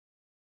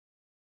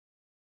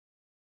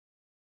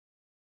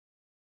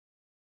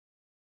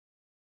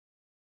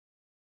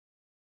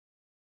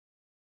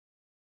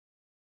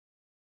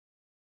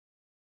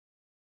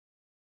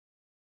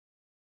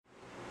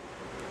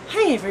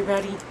Hey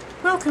everybody,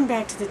 welcome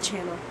back to the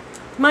channel.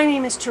 My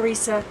name is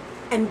Teresa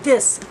and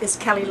this is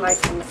Cali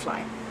Life on the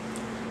Fly.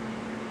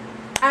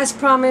 As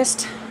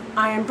promised,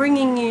 I am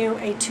bringing you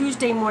a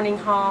Tuesday morning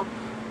haul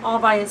all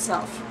by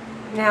itself.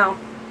 Now,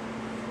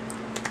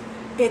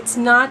 it's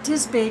not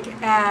as big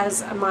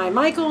as my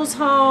Michael's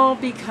haul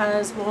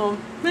because, well,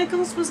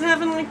 Michael's was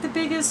having like the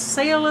biggest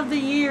sale of the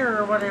year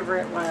or whatever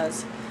it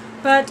was.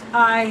 But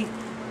I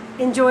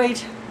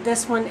enjoyed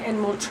this one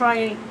and will try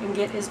and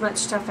get as much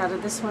stuff out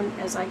of this one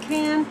as I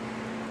can.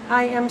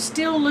 I am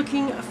still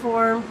looking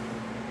for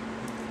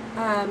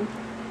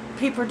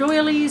paper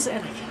doilies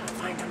and I cannot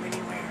find them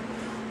anywhere.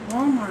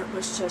 Walmart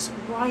was just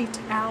wiped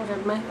out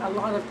of a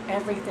lot of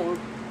everything.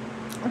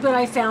 But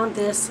I found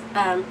this.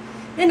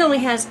 It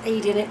only has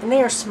 8 in it and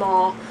they are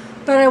small,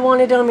 but I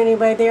wanted them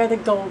anyway. They are the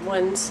gold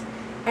ones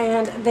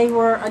and they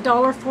were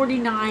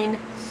 $1.49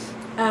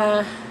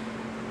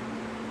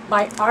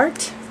 by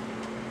Art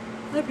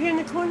up here in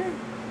the corner.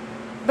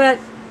 But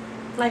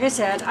like I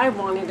said, I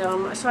wanted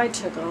them, so I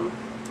took them.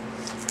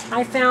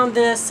 I found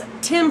this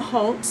Tim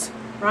Holtz,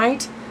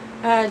 right,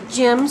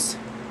 gems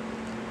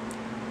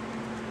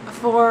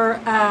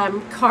for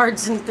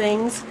cards and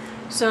things,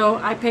 so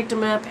I picked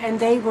them up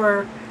and they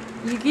were,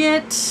 you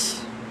get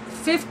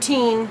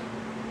 15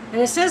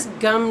 and it says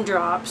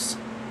gumdrops,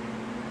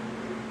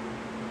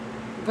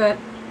 but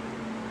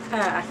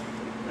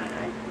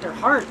they're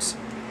hearts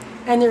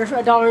and they're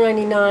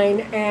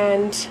 $1.99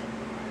 and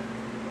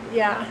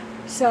yeah,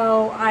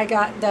 so I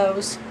got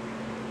those.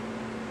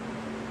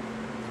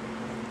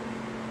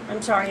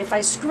 I'm sorry if I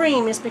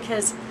scream, it's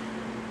because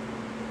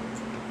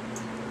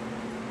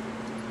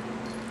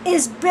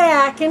he's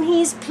back and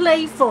he's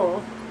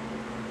playful.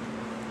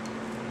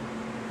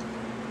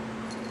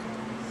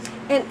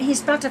 And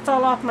he's about to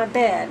fall off my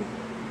bed.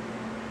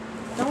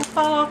 Don't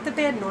fall off the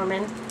bed,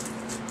 Norman.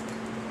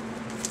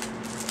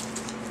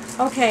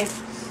 Okay.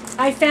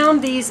 I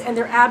found these and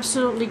they're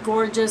absolutely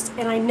gorgeous,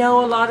 and I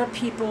know a lot of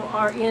people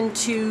are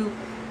into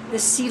the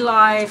sea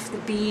life, the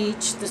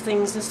beach, the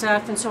things and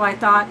stuff, and so I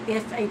thought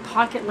if a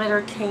pocket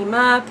letter came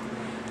up,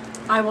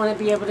 I want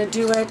to be able to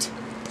do it,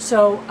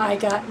 so I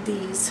got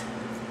these.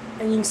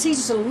 And you can see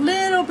just a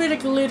little bit of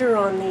glitter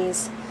on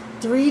these.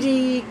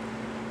 3D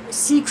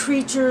sea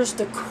creatures,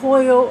 the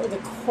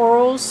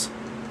corals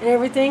and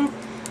everything,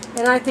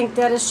 and I think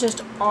that is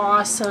just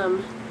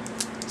awesome.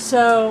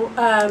 So,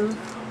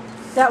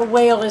 that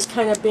whale is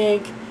kind of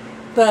big,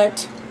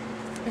 but,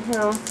 you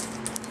know,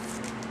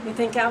 you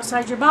think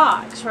outside your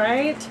box,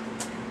 right?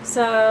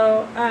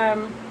 So, I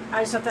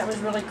just thought that was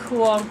really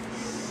cool.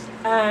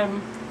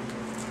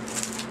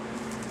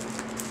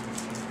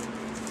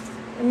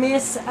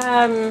 Miss,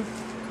 who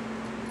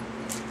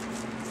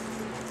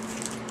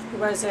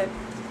was it?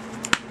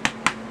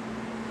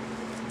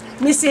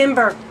 Miss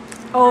Ember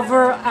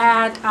over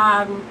at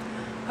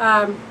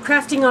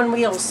Crafting on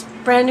Wheels.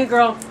 Brand new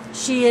girl.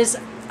 She is,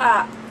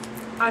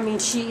 I mean,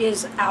 she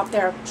is out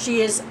there.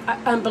 She is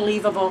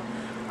unbelievable.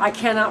 I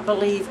cannot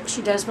believe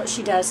she does what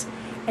she does.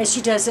 And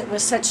she does it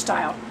with such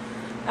style.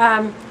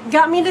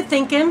 Got me to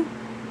thinking.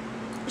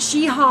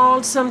 She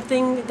hauled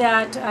something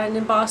that, an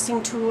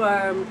embossing to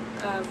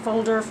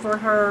folder for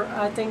her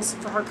things,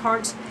 for her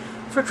cards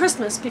for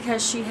Christmas,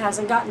 because she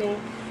hasn't gotten any.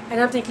 And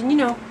I'm thinking, you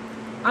know,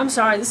 I'm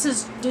sorry, this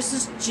is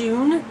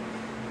June,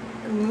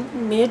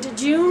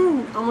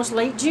 mid-June, almost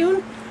late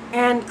June.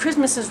 And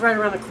Christmas is right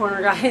around the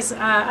corner, guys.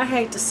 I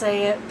hate to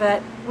say it,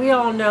 but we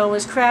all know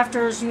as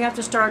crafters, you have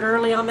to start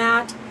early on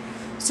that.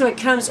 So it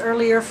comes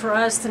earlier for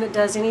us than it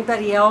does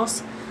anybody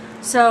else.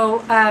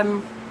 So,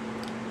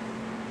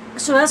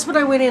 so that's what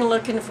I went in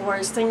looking for,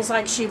 is things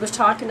like she was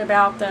talking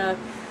about, the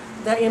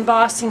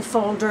embossing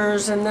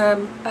folders and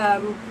the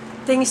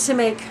things to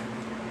make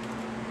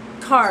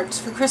cards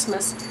for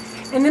Christmas.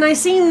 And then I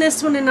seen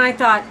this one and I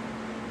thought,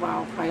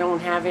 wow, I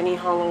don't have any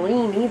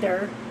Halloween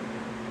either.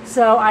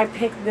 So I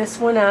picked this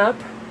one up,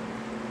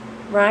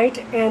 right?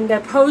 And the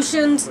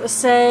potions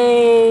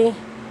say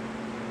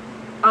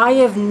Eye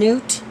of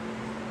Newt,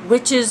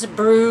 Witch's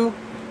Brew,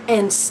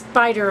 and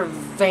Spider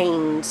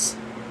Veins.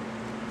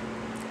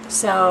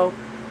 So,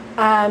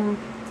 and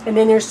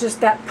then there's just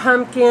that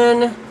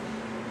pumpkin,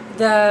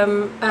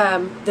 the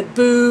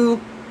boo,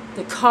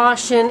 the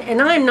caution,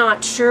 and I'm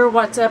not sure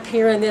what's up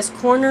here in this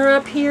corner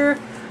up here.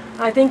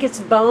 I think it's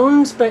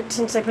bones, but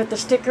since I put the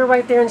sticker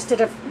right there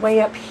instead of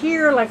way up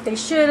here like they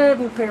should have,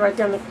 and put it right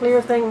there on the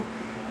clear thing,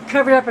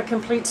 covered up a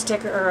complete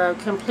sticker, or a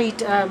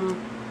complete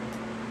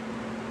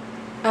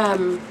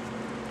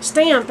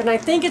stamp, and I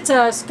think it's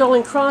a skull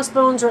and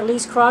crossbones, or at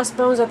least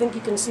crossbones. I think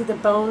you can see the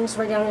bones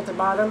right down at the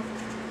bottom.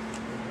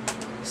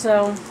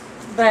 So,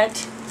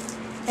 but,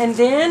 and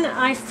then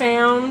I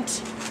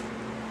found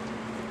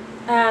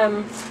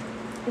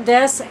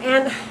this,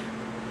 and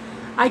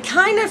I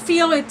kind of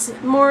feel it's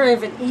more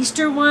of an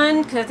Easter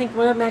one, because I think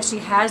one of them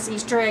actually has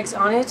Easter eggs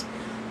on it.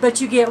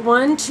 But you get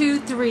 1, 2,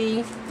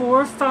 3,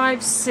 4,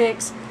 5,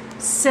 6,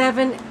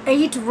 7,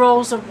 8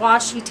 rolls of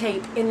washi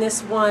tape in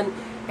this one,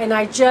 and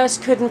I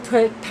just couldn't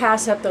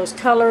pass up those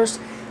colors,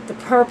 the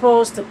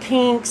purples, the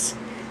pinks,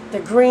 the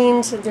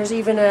greens. There's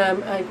even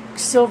a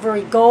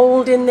silvery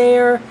gold in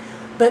there.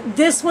 But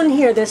this one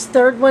here, this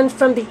third one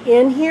from the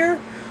end here,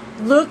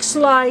 looks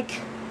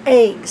like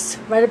eggs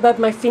right above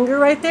my finger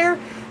right there.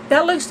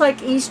 That looks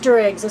like Easter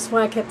eggs. That's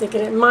why I kept thinking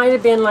it might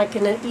have been like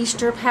in an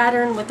Easter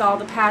pattern with all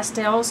the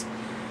pastels.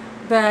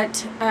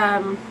 But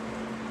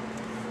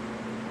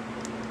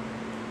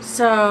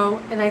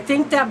so, and I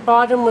think that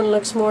bottom one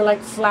looks more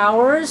like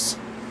flowers,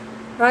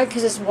 right?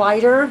 Because it's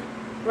wider,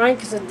 right?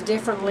 Because of the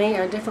different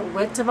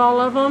widths of all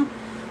of them.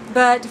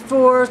 But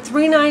for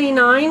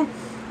 $3.99,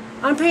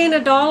 I'm paying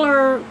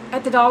 $1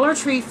 at the Dollar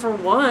Tree for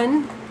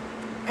one.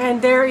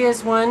 And there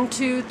is 1,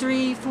 2,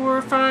 3,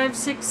 4, 5,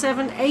 6,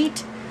 7,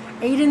 8.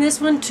 8 in this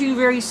one, 2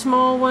 very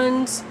small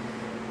ones,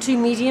 2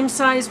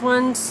 medium-sized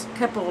ones, a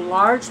couple of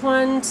large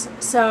ones.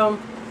 So,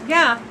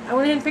 yeah, I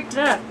went ahead and picked it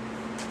up.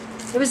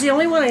 It was the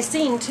only one I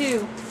seen,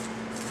 too.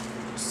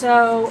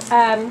 So,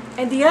 and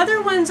the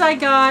other ones I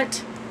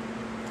got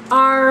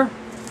are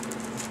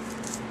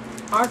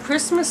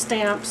Christmas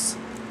stamps.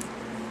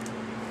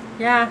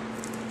 Yeah.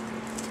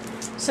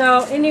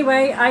 So,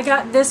 anyway, I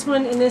got this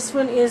one, and this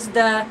one is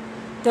the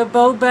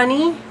Bo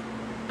Bunny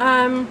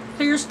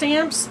clear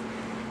stamps.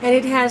 And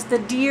it has the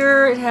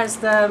deer, it has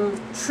the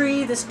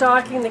tree, the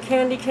stocking, the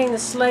candy cane, the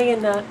sleigh,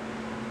 and the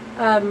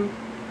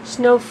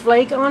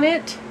snowflake on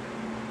it.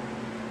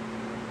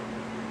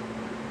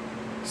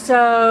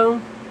 So,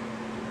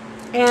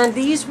 and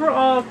these were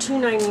all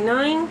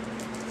 $2.99.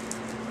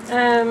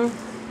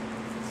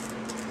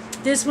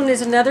 This one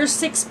is another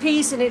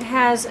 6-piece, and it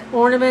has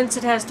ornaments.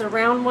 It has the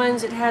round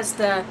ones. It has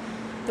the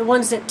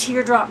ones that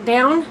teardrop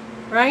down,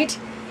 right?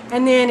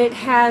 And then it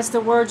has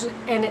the words,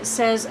 and it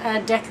says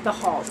deck the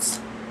halls.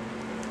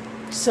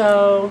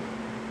 So,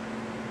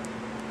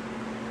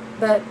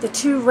 but the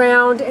 2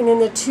 round and then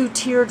the 2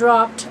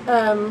 teardropped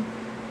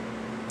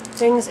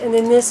things, and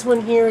then this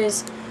one here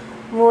is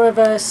more of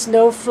a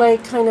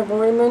snowflake kind of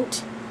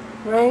ornament,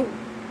 right?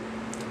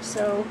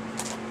 So,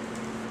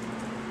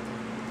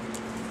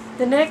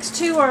 the next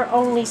 2 are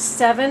only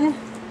 7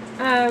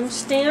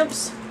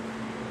 stamps,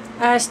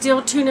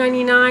 still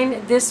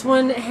 $2.99. This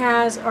one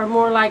are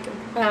more like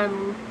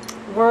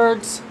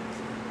words.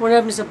 One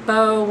of them is a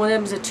bow, one of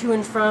them is a to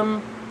and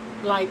from,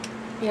 like,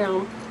 you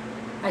know,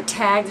 a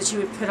tag that you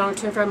would put on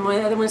to and from.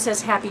 The other one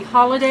says Happy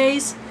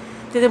Holidays.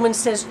 The other one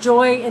says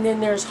Joy, and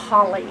then there's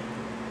Holly.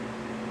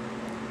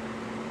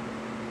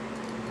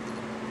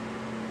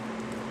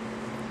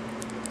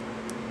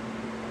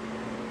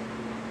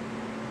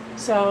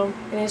 So,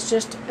 and it's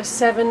just a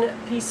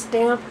 7-piece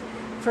stamp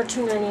for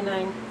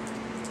 $2.99.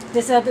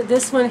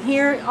 This one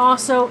here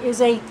also is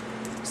a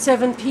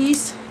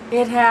 7-piece.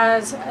 It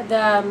has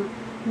the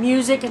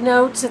music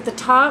notes at the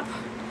top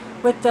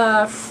with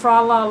the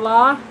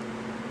fra-la-la.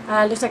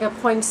 Looks like a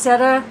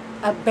poinsettia,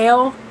 a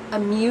bell, a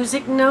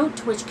music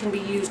note, which can be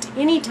used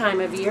any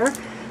time of year.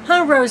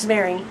 Huh,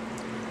 Rosemary?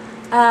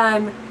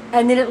 And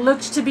then it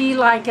looks to be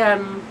like,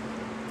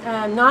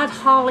 not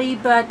holly,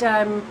 but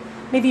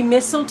maybe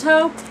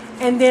mistletoe,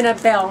 and then a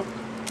bell.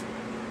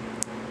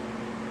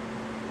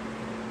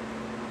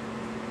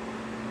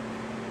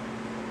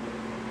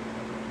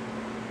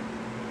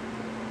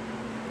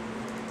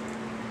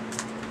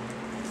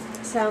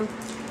 So,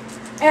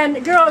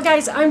 and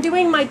guys, I'm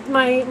doing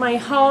my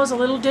hauls a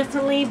little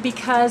differently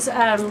because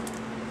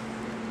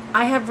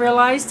I have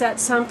realized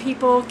that some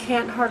people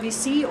can't hardly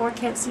see or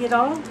can't see at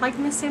all, like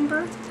Miss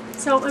Ember.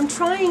 So I'm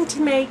trying to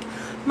make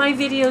my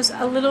videos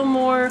a little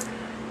more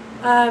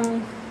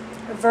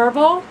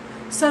verbal,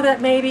 so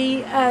that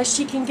maybe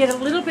she can get a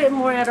little bit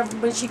more out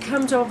of when she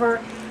comes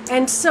over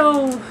and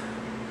so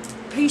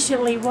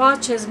patiently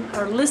watches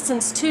or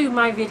listens to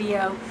my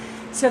video,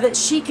 so that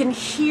she can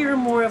hear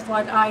more of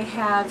what I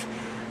have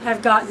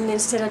gotten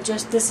instead of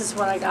just this is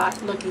what I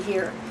got, looky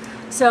here.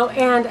 So,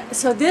 and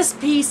so this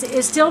piece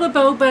is still the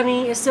Bo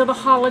Bunny, it's still the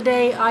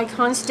holiday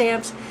icon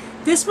stamps.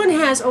 This one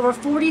has over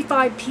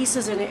 45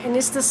 pieces in it, and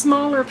it's the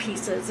smaller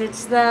pieces.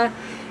 It's the,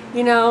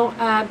 you know,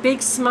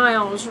 big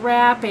smiles,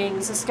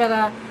 wrappings. It's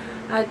got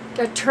a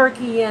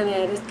turkey in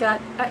it.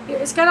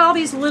 It's got all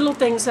these little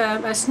things.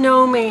 A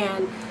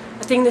snowman,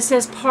 a thing that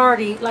says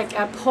party, like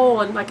a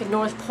pole, and like a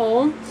North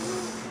Pole.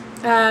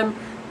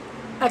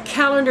 A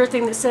calendar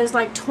thing that says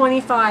like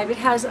 25. It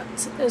has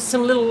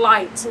some little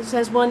lights. It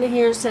says one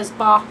here that says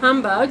Bah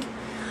Humbug.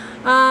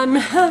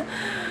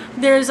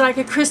 There's like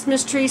a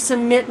Christmas tree,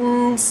 some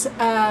mittens,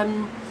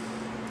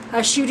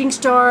 a shooting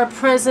star, a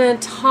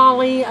present,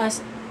 holly, a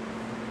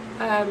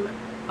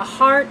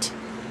heart,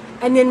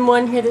 and then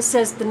one here that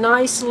says the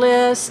nice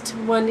list,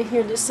 one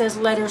here that says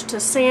letters to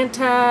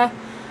Santa,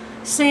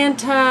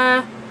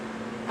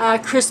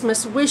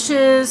 Christmas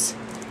wishes,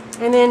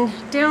 and then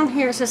down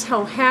here it says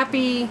how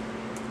happy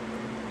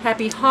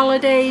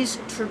holidays,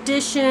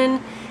 tradition,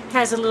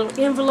 has a little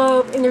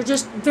envelope, and they're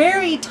just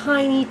very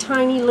tiny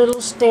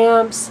little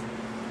stamps.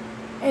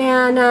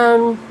 And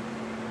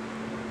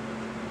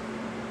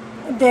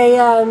they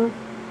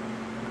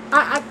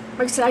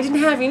like I said, I didn't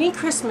have any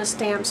Christmas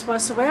stamps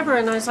whatsoever,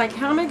 and I was like,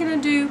 how am I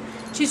going to do,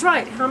 she's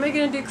right, how am I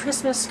going to do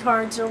Christmas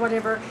cards or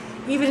whatever?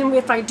 even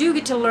if I do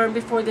get to learn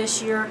before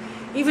this year,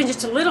 even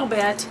just a little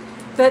bit.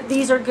 But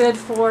these are good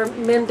for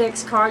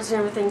Mendex cards and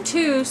everything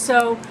too.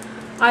 So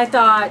I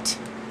thought,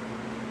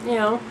 you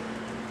know,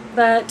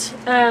 but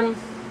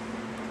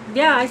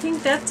yeah, I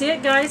think that's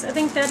it, guys. I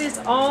think that is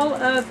all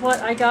of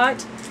what I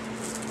got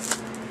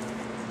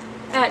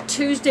at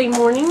Tuesday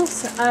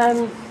mornings.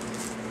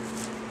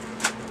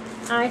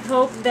 I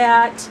hope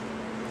that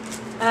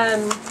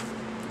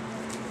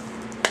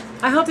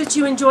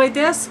you enjoyed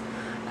this.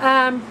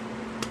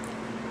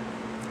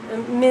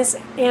 Miss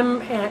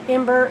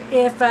Ember,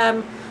 if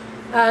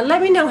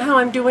let me know how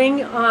I'm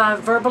doing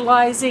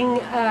verbalizing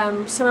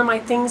some of my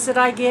things that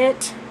I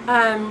get.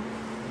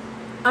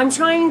 I'm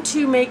trying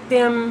to make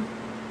them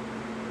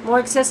more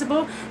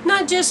accessible,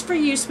 not just for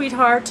you,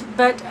 sweetheart,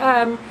 but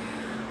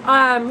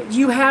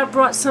you have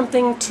brought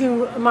something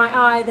to my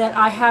eye that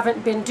I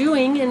haven't been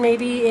doing, and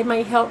maybe it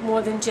may help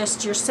more than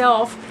just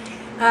yourself,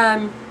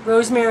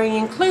 Rosemary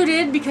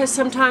included, because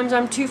sometimes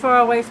I'm too far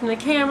away from the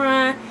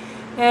camera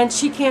and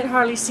she can't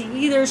hardly see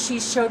either. She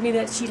showed me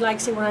that she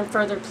likes it when I'm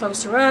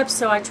closer up,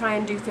 so I try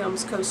and do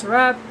films closer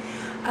up.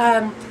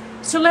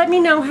 So let me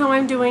know how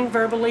I'm doing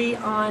verbally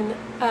on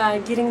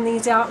getting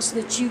these out so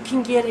that you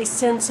can get a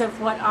sense of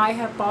what I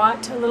have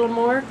bought a little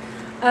more.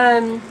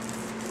 I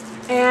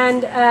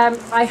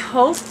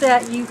hope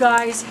that you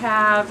guys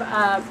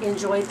have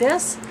enjoyed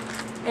this.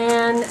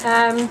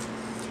 And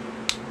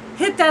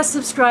hit that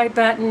subscribe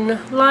button,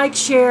 like,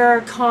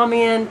 share,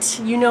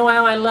 comment. You know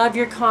how I love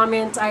your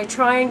comments. I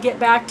try and get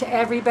back to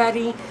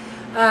everybody.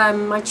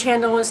 My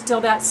channel is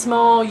still that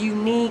small,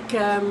 unique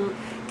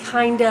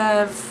kind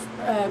of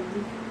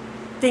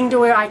thing to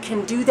where I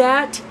can do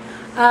that.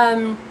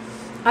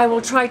 I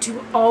will try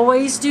to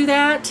always do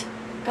that.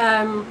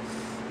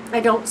 I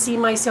don't see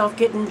myself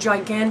getting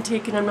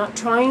gigantic, and I'm not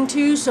trying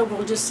to, so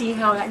we'll just see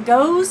how that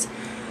goes.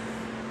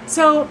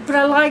 So, but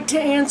I like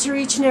to answer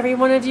each and every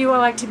one of you. I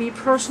like to be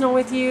personal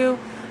with you,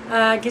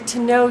 get to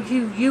know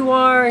who you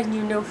are, and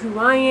you know who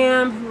I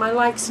am, my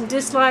likes and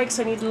dislikes.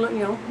 I need to,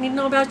 need to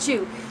know about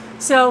you.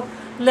 So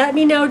let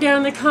me know down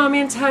in the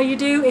comments how you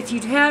do. If you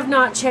have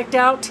not checked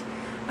out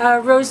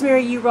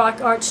Rosemary You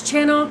Rock Art's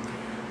channel,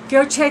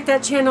 go check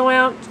that channel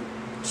out.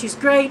 She's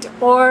great.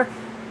 Or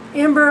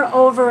Ember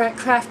over at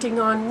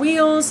Crafting on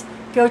Wheels,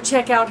 go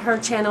check out her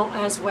channel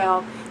as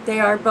well.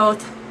 They are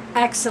both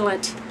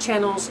excellent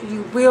channels.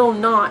 You will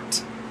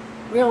not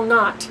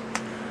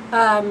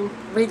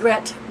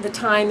regret the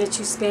time that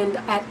you spend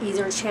at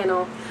either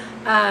channel.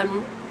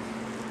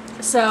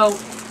 So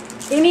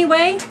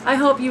anyway, I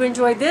hope you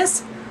enjoyed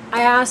this.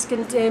 I ask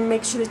and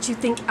make sure that you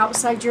think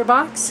outside your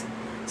box,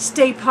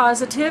 stay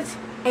positive,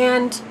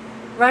 and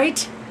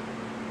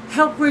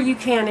help where you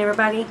can,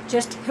 everybody.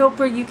 Just help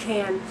where you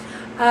can.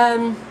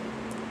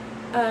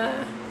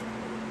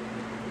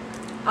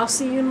 I'll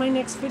see you in my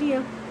next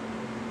video.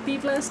 Be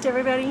blessed,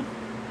 everybody.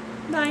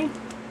 Bye.